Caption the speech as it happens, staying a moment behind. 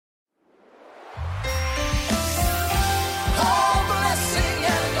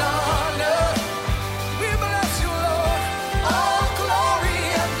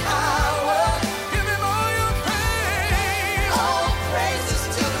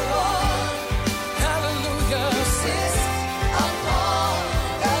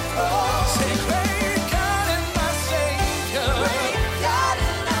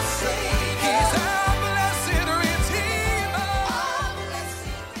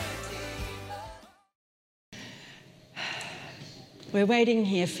We're waiting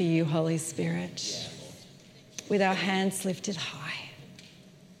here for you, Holy Spirit, with our hands lifted high.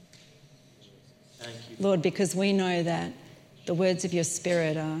 Thank you. Lord, because we know that the words of your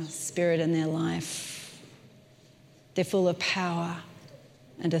Spirit are spirit in their life. They're full of power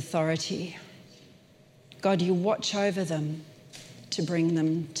and authority. God, you watch over them to bring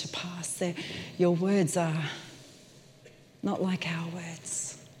them to pass. Your words are not like our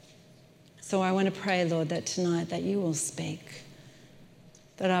words. So I want to pray, Lord, that tonight that you will speak.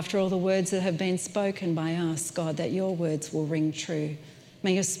 That after all the words that have been spoken by us, God, that your words will ring true.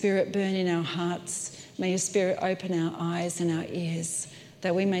 May your Spirit burn in our hearts. May your Spirit open our eyes and our ears,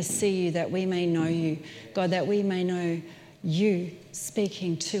 that we may see you, that we may know you. God, that we may know you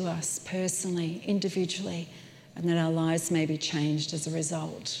speaking to us personally, individually, and that our lives may be changed as a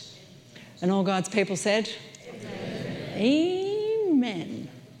result. And all God's people said, Amen. Amen.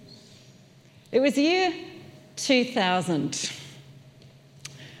 It was the year 2000.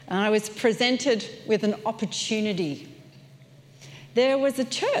 And I was presented with an opportunity. There was a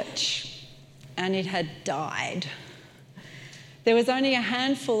church and it had died. There was only a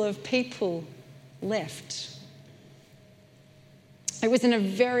handful of people left. It was in a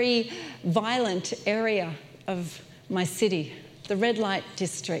very violent area of my city, the red light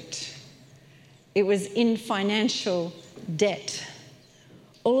district. It was in financial debt.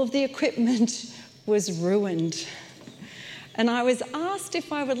 All of the equipment was ruined. And I was asked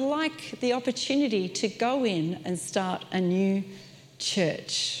if I would like the opportunity to go in and start a new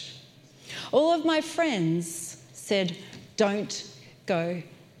church. All of my friends said, don't go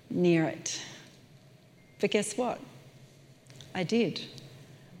near it. But guess what? I did.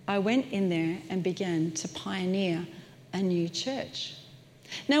 I went in there and began to pioneer a new church.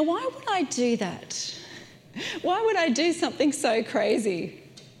 Now, why would I do that? Why would I do something so crazy?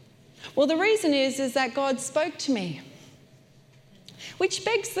 Well, the reason is that God spoke to me. Which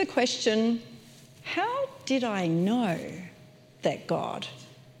begs the question, how did I know that God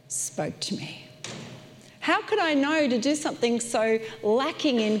spoke to me? How could I know to do something so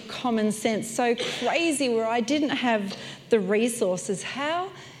lacking in common sense, so crazy where I didn't have the resources? How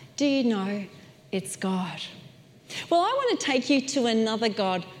do you know it's God? Well, I want to take you to another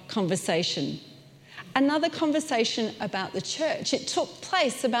God conversation. Another conversation about the church. It took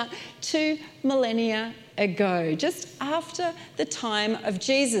place about 2 millennia ago, just after the time of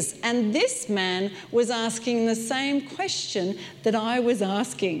Jesus. And this man was asking the same question that I was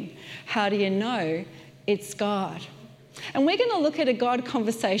asking. How do you know it's God? And we're going to look at a God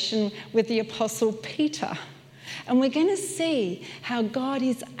conversation with the Apostle Peter. And we're going to see how God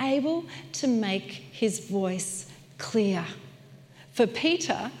is able to make his voice clear for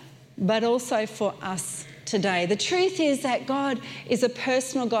Peter, but also for us today. The truth is that God is a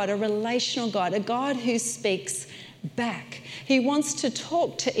personal God, a relational God, a God who speaks back. He wants to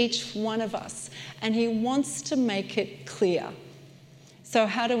talk to each one of us and he wants to make it clear. So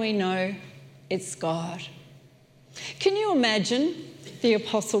how do we know it's God? Can you imagine the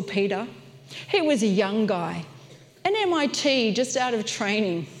Apostle Peter? He was a young guy, an MIT just out of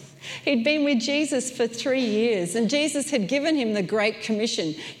training. He'd been with Jesus for 3 years and Jesus had given him the Great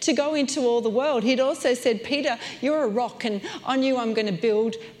Commission to go into all the world. He'd also said, Peter, you're a rock and on you I'm going to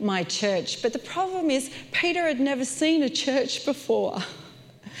build my church. But the problem is Peter had never seen a church before.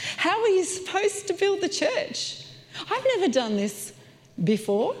 How are you supposed to build the church? I've never done this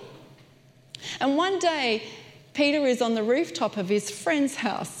before. And one day Peter is on the rooftop of his friend's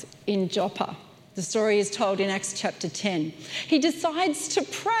house in Joppa. The story is told in Acts chapter 10. He decides to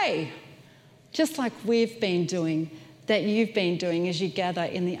pray, just like we've been doing, that you've been doing as you gather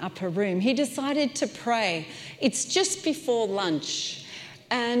in the upper room. He decided to pray. It's just before lunch.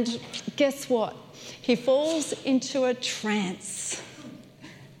 And guess what? He falls into a trance,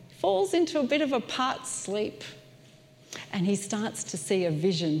 falls into a bit of a part sleep, and he starts to see a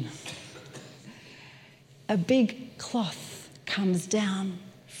vision. A big cloth comes down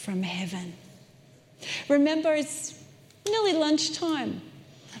from heaven. Remember, it's nearly lunchtime.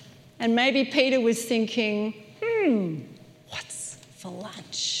 And maybe Peter was thinking, what's for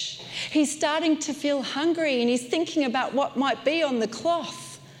lunch? He's starting to feel hungry and he's thinking about what might be on the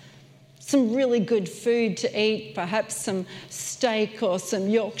cloth. Some really good food to eat, perhaps some steak or some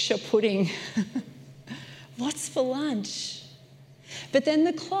Yorkshire pudding. What's for lunch? But then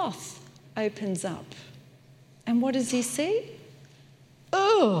the cloth opens up. And what does he see?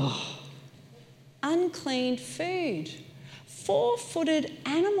 Oh! Unclean food, 4-footed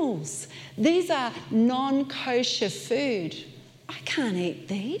animals. These are non-kosher food. I can't eat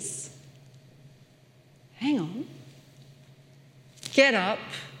these. Hang on. Get up,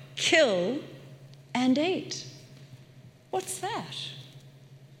 kill, and eat. What's that?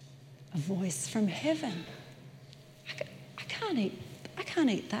 A voice from heaven. I can't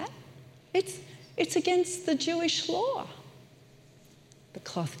eat that. It's against the Jewish law. The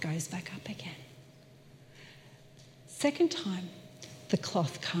cloth goes back up again. Second time, the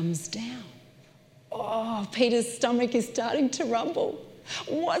cloth comes down. Oh, Peter's stomach is starting to rumble.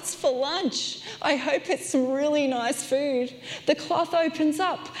 What's for lunch? I hope it's some really nice food. The cloth opens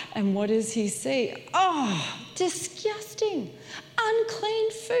up, and what does he see? Oh, disgusting,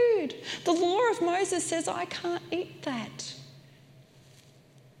 unclean food. The law of Moses says I can't eat that.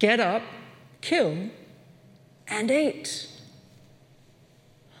 Get up, kill, and eat.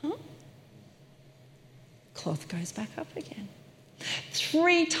 Huh? Cloth goes back up again.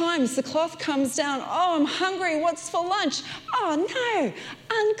 3 times the cloth comes down. Oh, I'm hungry. What's for lunch? Oh, no,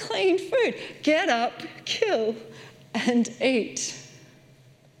 unclean food. Get up, kill, and eat.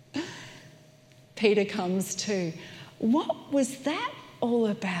 Peter comes too. What was that all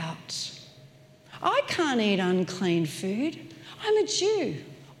about? I can't eat unclean food. I'm a Jew.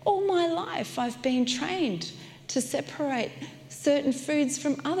 All my life I've been trained to separate certain foods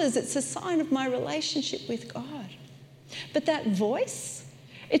from others. It's a sign of my relationship with God. But that voice,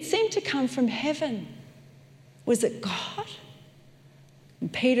 it seemed to come from heaven. Was it God?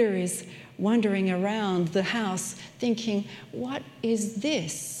 And Peter is wandering around the house thinking, what is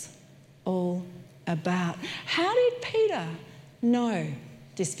this all about? How did Peter know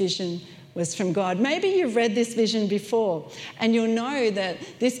this vision was from God? Maybe you've read this vision before and you'll know that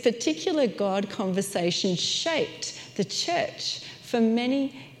this particular God conversation shaped the church for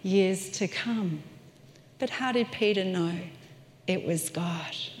many years to come. But how did Peter know it was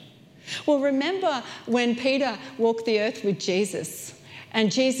God? Well, remember when Peter walked the earth with Jesus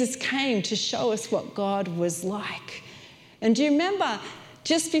and Jesus came to show us what God was like. And do you remember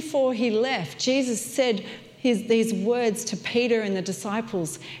just before he left, Jesus said these words to Peter and the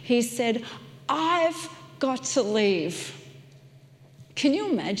disciples. He said, I've got to leave. Can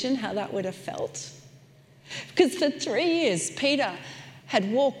you imagine how that would have felt? Because for 3 years, Peter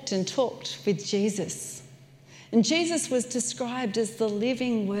had walked and talked with Jesus. And Jesus was described as the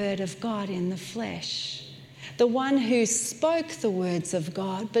living word of God in the flesh, the one who spoke the words of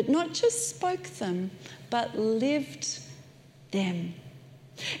God, but not just spoke them, but lived them.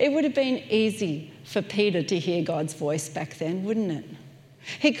 It would have been easy for Peter to hear God's voice back then, wouldn't it?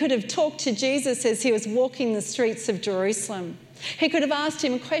 He could have talked to Jesus as he was walking the streets of Jerusalem. He could have asked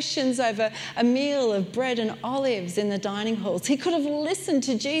him questions over a meal of bread and olives in the dining halls. He could have listened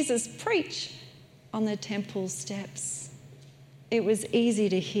to Jesus preach on the temple steps. It was easy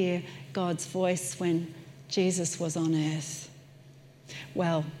to hear God's voice when Jesus was on earth.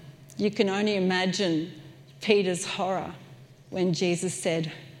 Well, you can only imagine Peter's horror when Jesus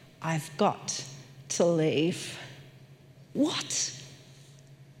said, I've got to leave. What?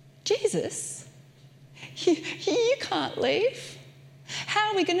 Jesus? You can't leave?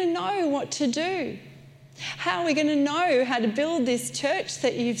 How are we going to know what to do? How are we going to know how to build this church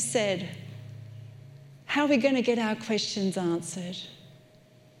that you've said? How are we going to get our questions answered?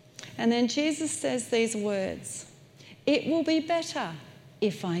 And then Jesus says these words, it will be better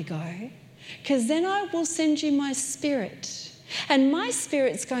if I go, because then I will send you my Spirit. And my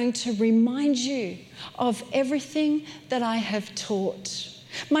Spirit's going to remind you of everything that I have taught.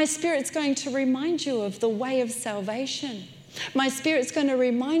 My Spirit's going to remind you of the way of salvation. My Spirit's going to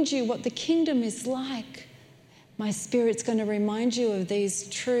remind you what the kingdom is like. My Spirit's going to remind you of these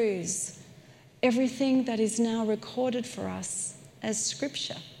truths. Everything that is now recorded for us as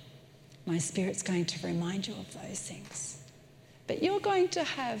Scripture. My Spirit's going to remind you of those things. But you're going to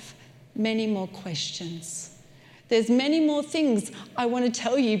have many more questions. There's many more things I want to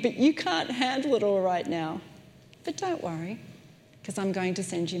tell you, but you can't handle it all right now. But don't worry, because I'm going to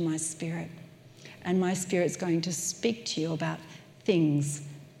send you my Spirit. And my Spirit's going to speak to you about things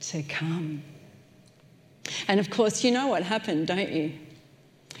to come. And of course, you know what happened, don't you?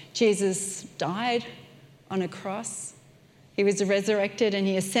 Jesus died on a cross. He was resurrected and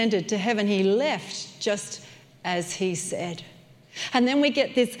he ascended to heaven. He left just as he said. And then we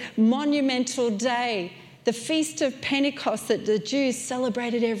get this monumental day, the Feast of Pentecost that the Jews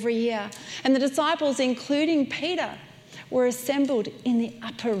celebrated every year. And the disciples, including Peter, were assembled in the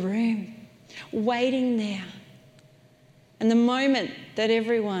upper room, waiting there. And the moment that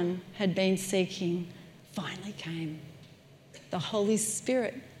everyone had been seeking finally came. The Holy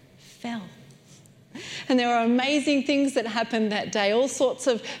Spirit fell. And there are amazing things that happened that day, all sorts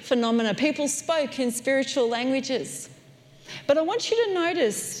of phenomena. People spoke in spiritual languages. But I want you to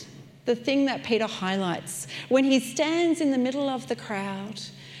notice the thing that Peter highlights when he stands in the middle of the crowd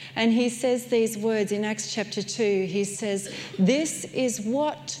And he says these words in Acts chapter 2. He says, "This is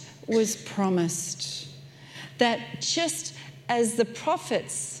what was promised, that just as the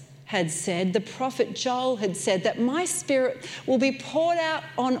prophets had said, the prophet Joel had said, that my Spirit will be poured out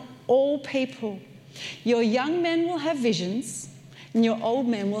on all people. Your young men will have visions, and your old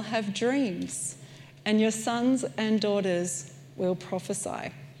men will have dreams, and your sons and daughters will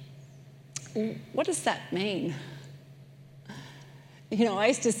prophesy." What does that mean? You know, I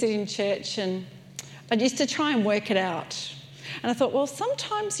used to sit in church and I used to try and work it out. And I thought, well,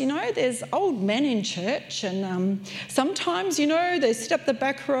 sometimes, you know, there's old men in church, and sometimes, you know, they sit up the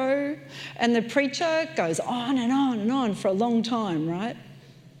back row and the preacher goes on and on and on for a long time, right?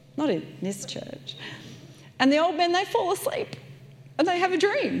 Not in this church. And the old men, they fall asleep and they have a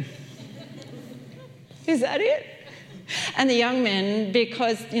dream. Is that it? And the young men,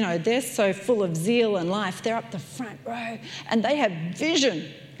 because, you know, they're so full of zeal and life, they're up the front row and they have vision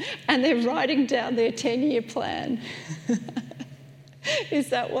and they're writing down their 10-year plan. Is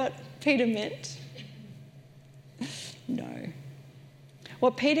that what Peter meant? No.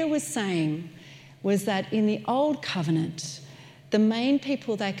 What Peter was saying was that in the Old Covenant, the main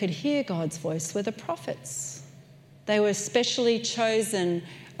people that could hear God's voice were the prophets. They were specially chosen,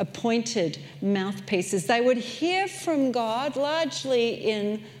 appointed mouthpieces. They would hear from God largely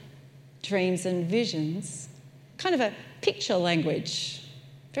in dreams and visions, kind of a picture language,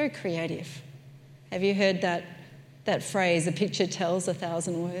 very creative. Have you heard that phrase, "a picture tells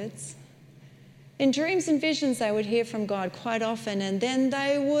 1,000 words"? In dreams and visions, they would hear from God quite often, and then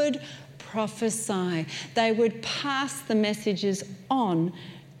they would prophesy. They would pass the messages on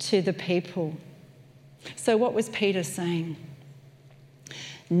to the people. So what was Peter saying?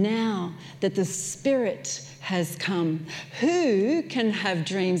 Now that the Spirit has come, who can have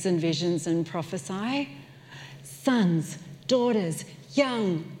dreams and visions and prophesy? Sons, daughters,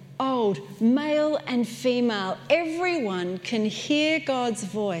 young, old, male and female, everyone can hear God's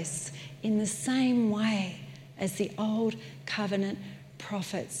voice in the same way as the Old Covenant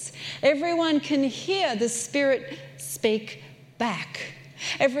prophets. Everyone can hear the Spirit speak back.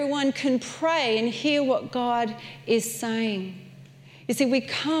 Everyone can pray and hear what God is saying. You see, we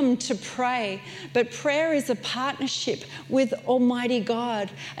come to pray, but prayer is a partnership with Almighty God.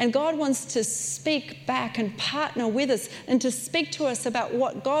 And God wants to speak back and partner with us and to speak to us about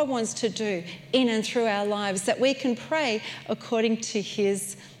what God wants to do in and through our lives, that we can pray according to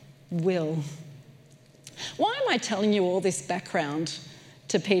His will. Why am I telling you all this background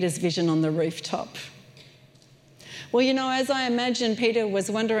to Peter's vision on the rooftop? Well, you know, as I imagine Peter was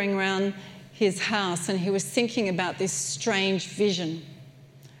wandering around his house and he was thinking about this strange vision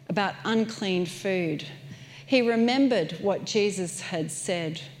about unclean food, he remembered what Jesus had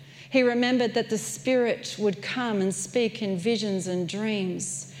said. He remembered that the Spirit would come and speak in visions and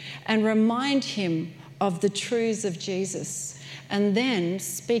dreams and remind him of the truths of Jesus, and then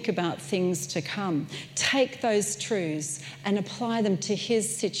speak about things to come. Take those truths and apply them to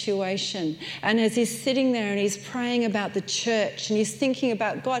his situation. And as he's sitting there and he's praying about the church and he's thinking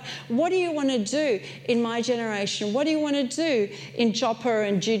about, God, what do you want to do in my generation? What do you want to do in Joppa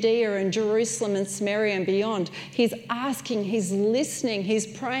and Judea and Jerusalem and Samaria and beyond? He's asking, he's listening, he's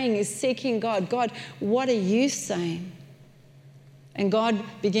praying, he's seeking God. God, what are you saying? And God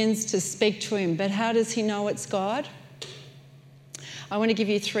begins to speak to him. But how does he know it's God? I want to give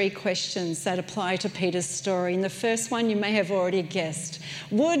you 3 questions that apply to Peter's story. And the first one you may have already guessed.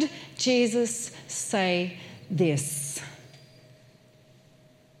 Would Jesus say this?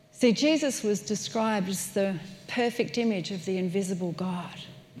 See, Jesus was described as the perfect image of the invisible God.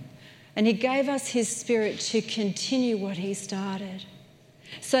 And he gave us his Spirit to continue what he started.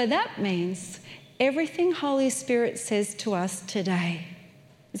 So that means everything Holy Spirit says to us today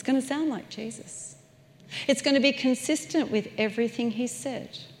is going to sound like Jesus. It's going to be consistent with everything he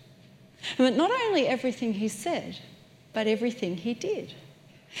said. But not only everything he said, but everything he did.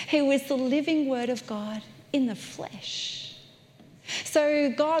 He was the living Word of God in the flesh.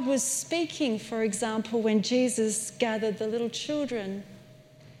 So God was speaking, for example, when Jesus gathered the little children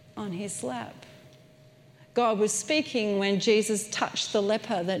on his lap. God was speaking when Jesus touched the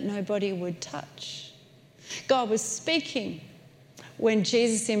leper that nobody would touch. God was speaking when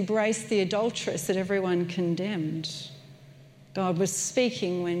Jesus embraced the adulteress that everyone condemned. God was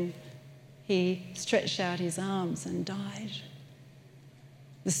speaking when he stretched out his arms and died.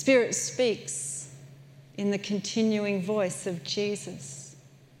 The Spirit speaks in the continuing voice of Jesus.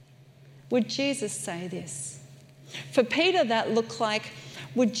 Would Jesus say this? For Peter, that looked like,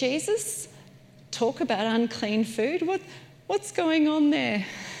 would Jesus talk about unclean food? What's going on there?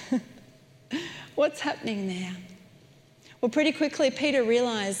 What's happening there? Well, pretty quickly, Peter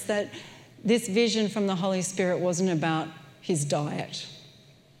realised that this vision from the Holy Spirit wasn't about his diet.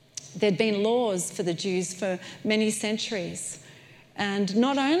 There'd been laws for the Jews for many centuries. And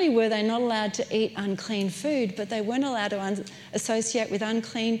not only were they not allowed to eat unclean food, but they weren't allowed to associate with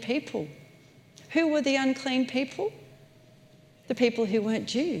unclean people. Who were the unclean people? The people who weren't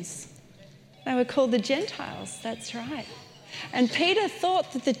Jews. They were called the Gentiles, that's right. And Peter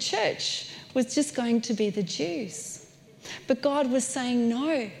thought that the church was just going to be the Jews. But God was saying,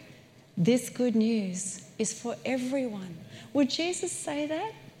 no, this good news is for everyone. Would Jesus say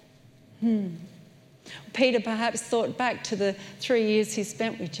that? Peter perhaps thought back to the 3 years he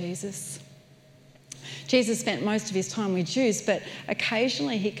spent with Jesus. Jesus spent most of his time with Jews, but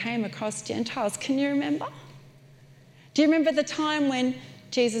occasionally he came across Gentiles. Can you remember? Do you remember the time when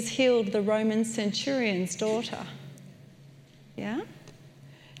Jesus healed the Roman centurion's daughter? Yeah?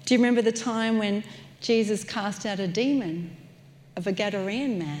 Do you remember the time when Jesus cast out a demon of a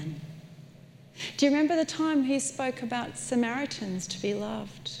Gadarean man? Do you remember the time he spoke about Samaritans to be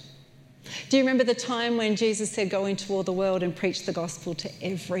loved? Do you remember the time when Jesus said, go into all the world and preach the gospel to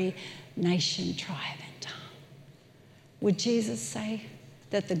every nation, tribe and tongue? Would Jesus say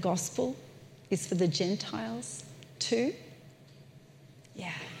that the gospel is for the Gentiles too?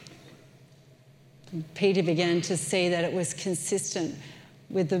 Yeah. Peter began to see that it was consistent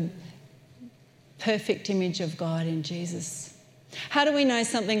with the perfect image of God in Jesus. How do we know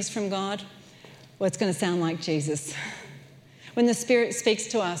something's from God? Well, it's going to sound like Jesus. When the Spirit speaks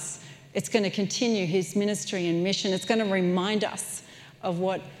to us, it's going to continue his ministry and mission. It's going to remind us of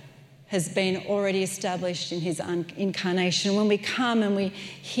what has been already established in his incarnation. When we come and we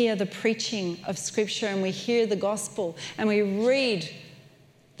hear the preaching of Scripture and we hear the gospel and we read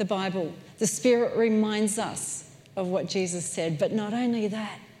the Bible, the Spirit reminds us of what Jesus said. But not only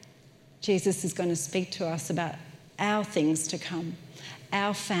that, Jesus is going to speak to us about our things to come,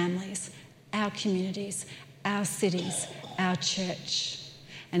 our families, our communities, our cities, our church.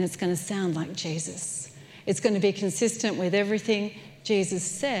 And it's going to sound like Jesus. It's going to be consistent with everything Jesus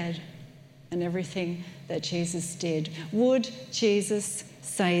said and everything that Jesus did. Would Jesus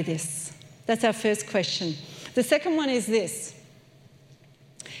say this? That's our first question. The second one is this.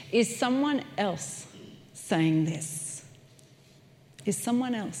 Is someone else saying this? Is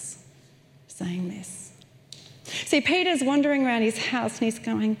someone else saying this? See, Peter's wandering around his house and he's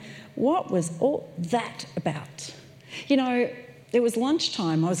going, what was all that about? You know, it was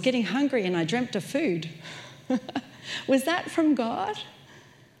lunchtime. I was getting hungry and I dreamt of food. Was that from God?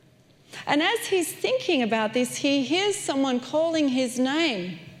 And as he's thinking about this, he hears someone calling his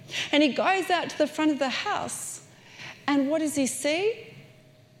name. And he goes out to the front of the house. And what does he see?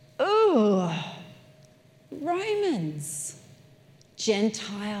 Ooh, Romans,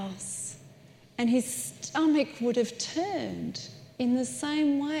 Gentiles. And his stomach would have turned in the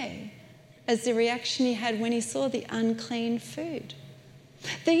same way as the reaction he had when he saw the unclean food.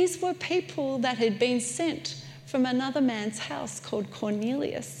 These were people that had been sent from another man's house called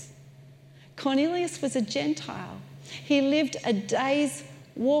Cornelius. Cornelius was a Gentile. He lived a day's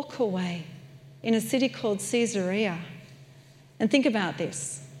walk away in a city called Caesarea. And think about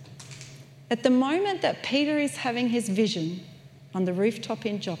this. At the moment that Peter is having his vision on the rooftop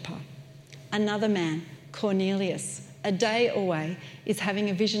in Joppa, another man, Cornelius, a day away, is having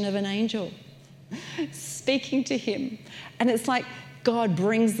a vision of an angel speaking to him. And it's like God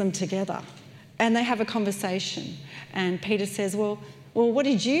brings them together and they have a conversation. And Peter says, well, what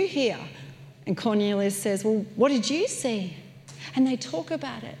did you hear? And Cornelius says, well, what did you see? And they talk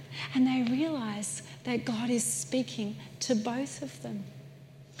about it and they realise that God is speaking to both of them.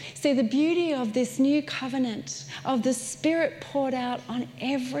 See, the beauty of this new covenant, of the Spirit poured out on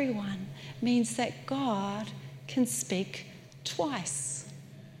everyone, means that God can speak twice.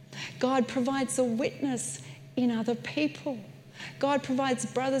 God provides a witness in other people. God provides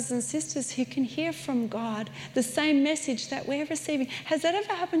brothers and sisters who can hear from God the same message that we're receiving. Has that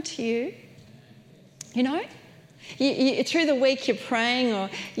ever happened to you? You know? You, through the week you're praying or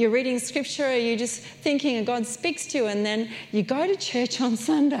you're reading Scripture or you're just thinking and God speaks to you, and then you go to church on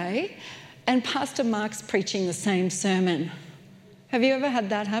Sunday and Pastor Mark's preaching the same sermon. Have you ever had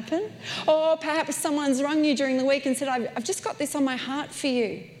that happen? Or perhaps someone's rung you during the week and said, I've just got this on my heart for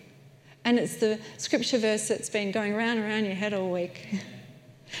you. And it's the Scripture verse that's been going round and around your head all week.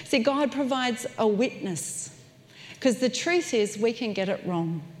 See, God provides a witness because the truth is we can get it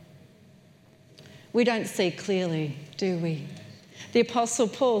wrong. We don't see clearly, do we? The Apostle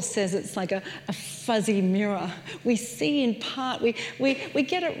Paul says it's like a fuzzy mirror. We see in part, we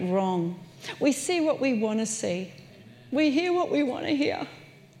get it wrong. We see what we want to see. We hear what we want to hear.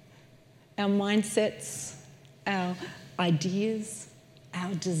 Our mindsets, our ideas,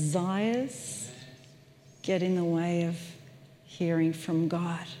 our desires get in the way of hearing from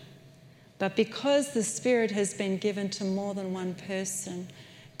God. But because the Spirit has been given to more than one person,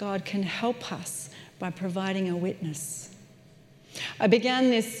 God can help us by providing a witness. I began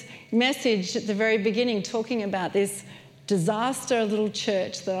this message at the very beginning talking about this disaster little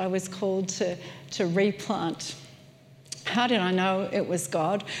church that I was called to replant. How did I know it was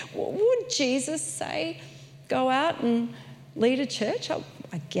God? Would Jesus say, go out and lead a church?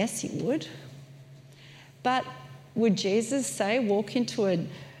 I guess he would. But would Jesus say, walk into a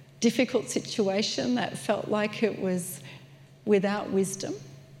difficult situation that felt like it was without wisdom?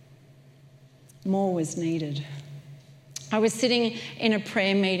 More was needed. I was sitting in a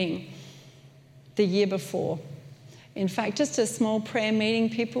prayer meeting the year before. In fact, just a small prayer meeting,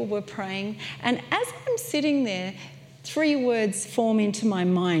 people were praying. And as I'm sitting there, 3 words form into my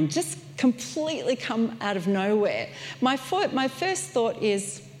mind, just completely come out of nowhere. My first thought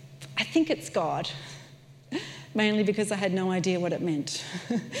is, I think it's God, mainly because I had no idea what it meant.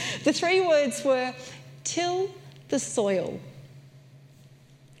 The 3 words were, till the soil.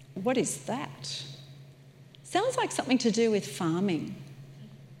 What is that? Sounds like something to do with farming.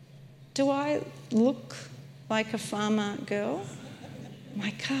 Do I look like a farmer girl?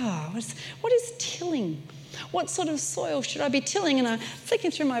 My God, what is tilling? What sort of soil should I be tilling? And I'm flicking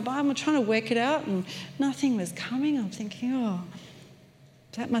through my Bible, trying to work it out, and nothing was coming. I'm thinking, oh,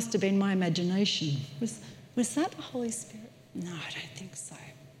 that must have been my imagination. Was that the Holy Spirit? No, I don't think so.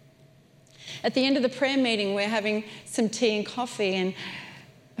 At the end of the prayer meeting, we're having some tea and coffee, and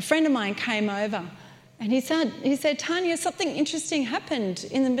a friend of mine came over, and he said, Tanya, something interesting happened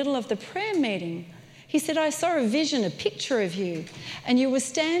in the middle of the prayer meeting. He said, I saw a vision, a picture of you, and you were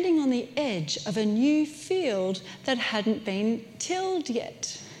standing on the edge of a new field that hadn't been tilled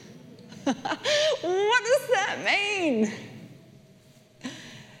yet. What does that mean?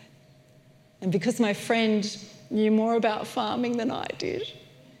 And because my friend knew more about farming than I did,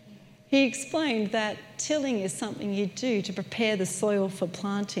 he explained that tilling is something you do to prepare the soil for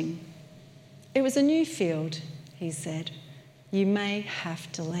planting. It was a new field, he said. You may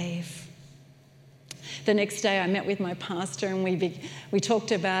have to leave. The next day I met with my pastor and we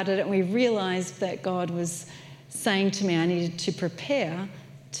talked about it, and we realised that God was saying to me I needed to prepare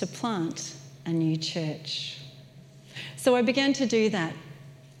to plant a new church. So I began to do that,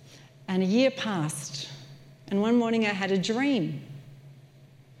 and a year passed, and one morning I had a dream,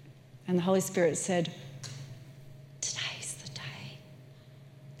 and the Holy Spirit said, today's the day.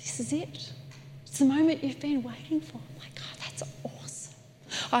 This is it. It's the moment you've been waiting for. I'm like, God, that's awesome.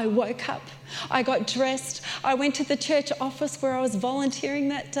 I woke up, I got dressed, I went to the church office where I was volunteering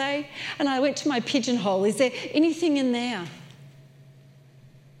that day, and I went to my pigeonhole. Is there anything in there?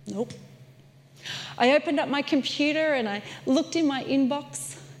 Nope. I opened up my computer and I looked in my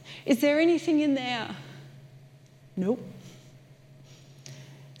inbox. Is there anything in there? Nope.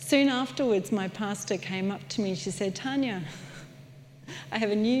 Soon afterwards, my pastor came up to me and she said, Tanya, I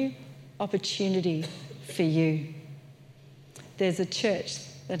have a new opportunity for you. There's a church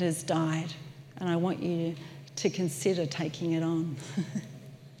that has died, and I want you to consider taking it on.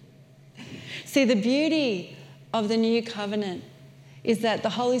 See, the beauty of the new covenant is that the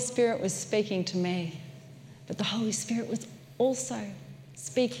Holy Spirit was speaking to me, but the Holy Spirit was also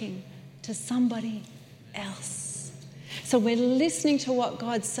speaking to somebody else. So we're listening to what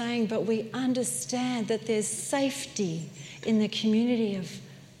God's saying, but we understand that there's safety in the community of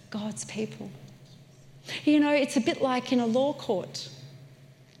God's people. You know, it's a bit like in a law court.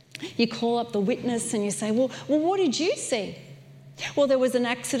 You call up the witness and you say, well, what did you see? Well, there was an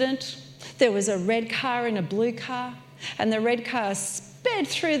accident. There was a red car and a blue car, and the red car sped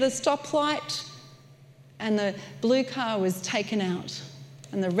through the stoplight and the blue car was taken out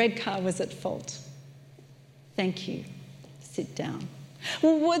and the red car was at fault. Thank you. Sit down.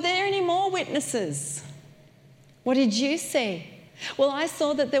 Well, were there any more witnesses? What did you see? Well, I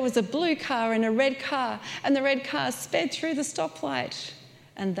saw that there was a blue car and a red car, and the red car sped through the stoplight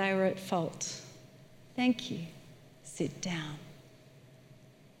and they were at fault. Thank you. Sit down.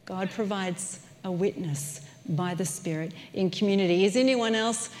 God provides a witness by the Spirit in community. Is anyone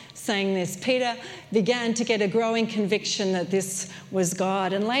else saying this? Peter began to get a growing conviction that this was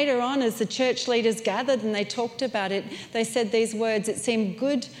God. And later on, as the church leaders gathered and they talked about it, they said these words, it seemed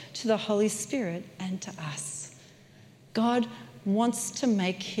good to the Holy Spirit and to us. God wants to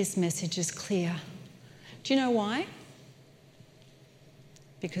make his messages clear. Do you know why?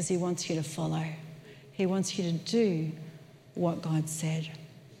 Because he wants you to follow. He wants you to do what God said.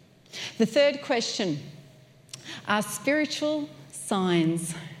 The third question, are spiritual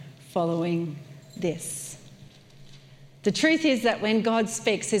signs following this? The truth is that when God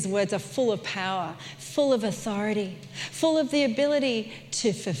speaks, his words are full of power, full of authority, full of the ability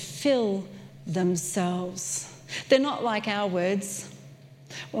to fulfill themselves. They're not like our words.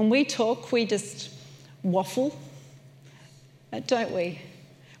 When we talk, we just waffle, don't we?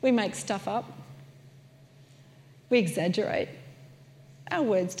 We make stuff up. We exaggerate. Our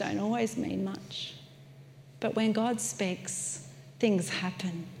words don't always mean much. But when God speaks, things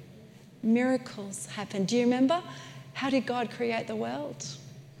happen. Miracles happen. Do you remember? How did God create the world?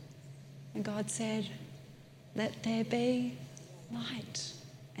 And God said, "Let there be light."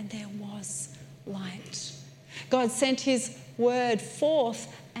 And there was light. God sent his word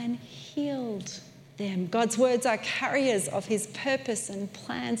forth and healed them. God's words are carriers of his purpose and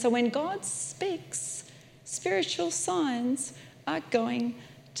plan. So when God speaks, spiritual signs are going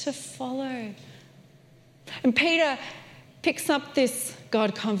to follow. And Peter picks up this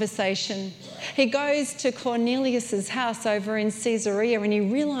God conversation. He goes to Cornelius' house over in Caesarea and he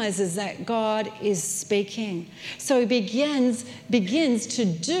realizes that God is speaking. So he begins to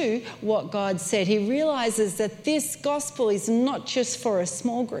do what God said. He realizes that this gospel is not just for a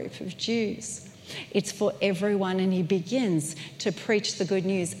small group of Jews. It's for everyone, and he begins to preach the good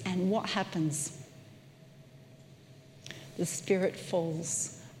news. And what happens? The Spirit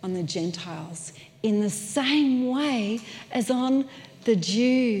falls on the Gentiles in the same way as on the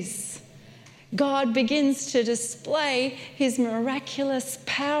Jews. God begins to display his miraculous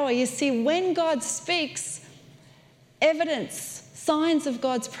power. You see, when God speaks, evidence, signs of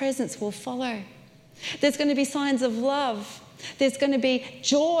God's presence will follow. There's going to be signs of love. There's going to be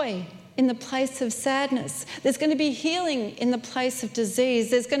joy in the place of sadness. There's going to be healing in the place of disease.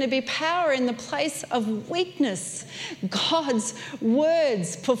 There's going to be power in the place of weakness. God's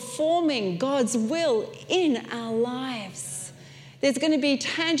words performing God's will in our lives. There's going to be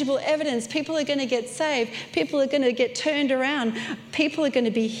tangible evidence. People are going to get saved. People are going to get turned around. People are going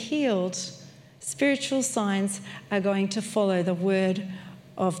to be healed. Spiritual signs are going to follow the word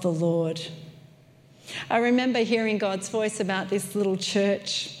of the Lord. I remember hearing God's voice about this little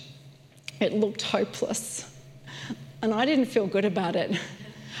church. It looked hopeless, and I didn't feel good about it.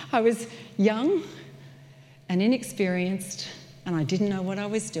 I was young and inexperienced, and I didn't know what I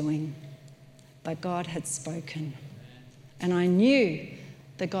was doing, but God had spoken. And I knew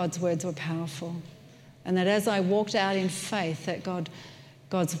that God's words were powerful, and that as I walked out in faith, that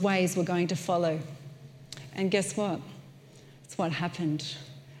God's ways were going to follow. And guess what? That's what happened.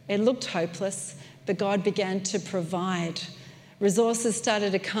 It looked hopeless, but God began to provide. Resources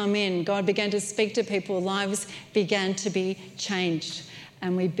started to come in. God began to speak to people. Lives began to be changed.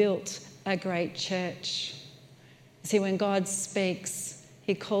 And we built a great church. See, when God speaks,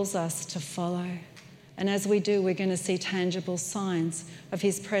 he calls us to follow. And as we do, we're going to see tangible signs of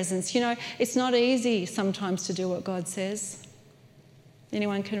his presence. You know, it's not easy sometimes to do what God says.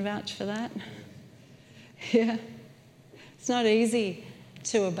 Anyone can vouch for that? Yeah. It's not easy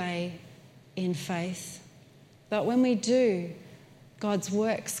to obey in faith. But when we do, God's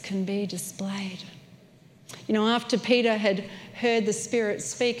works can be displayed. You know, after Peter had heard the Spirit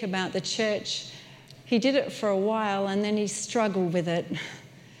speak about the church, he did it for a while and then he struggled with it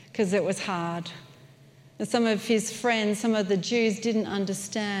because it was hard. And some of his friends, some of the Jews didn't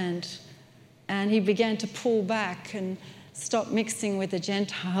understand, and he began to pull back and stop mixing with the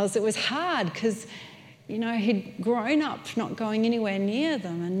Gentiles. It was hard because, you know, he'd grown up not going anywhere near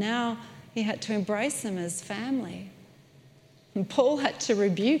them, and now he had to embrace them as family. And Paul had to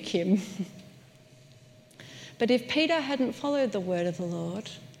rebuke him. But if Peter hadn't followed the word of the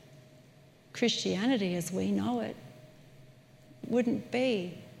Lord, Christianity as we know it wouldn't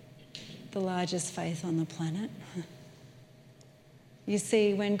be the largest faith on the planet. You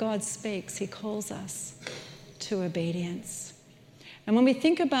see, when God speaks, he calls us to obedience. And when we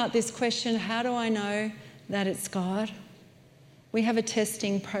think about this question, how do I know that it's God? We have a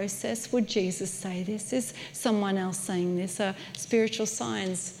testing process. Would Jesus say this? Is someone else saying this? Are spiritual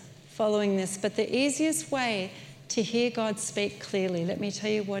signs following this? But the easiest way to hear God speak clearly, let me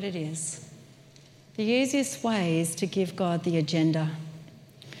tell you what it is. The easiest way is to give God the agenda.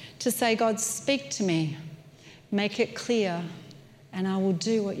 To say, God, speak to me, make it clear, and I will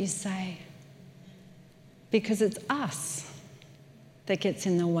do what you say. Because it's us that gets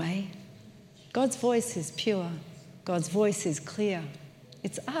in the way. God's voice is pure. God's voice is clear.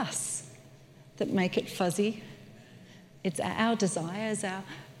 It's us that make it fuzzy. It's our desires,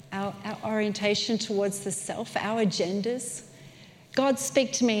 our orientation towards the self, our agendas. God,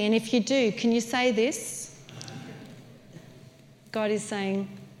 speak to me, and if you do, can you say this? God is saying,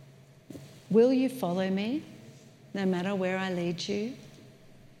 will you follow me no matter where I lead you?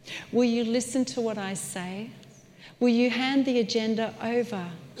 Will you listen to what I say? Will you hand the agenda over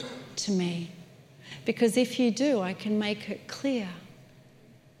to me? Because if you do, I can make it clear.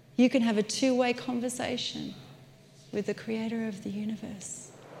 You can have a two-way conversation with the creator of the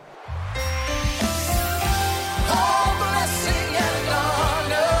universe.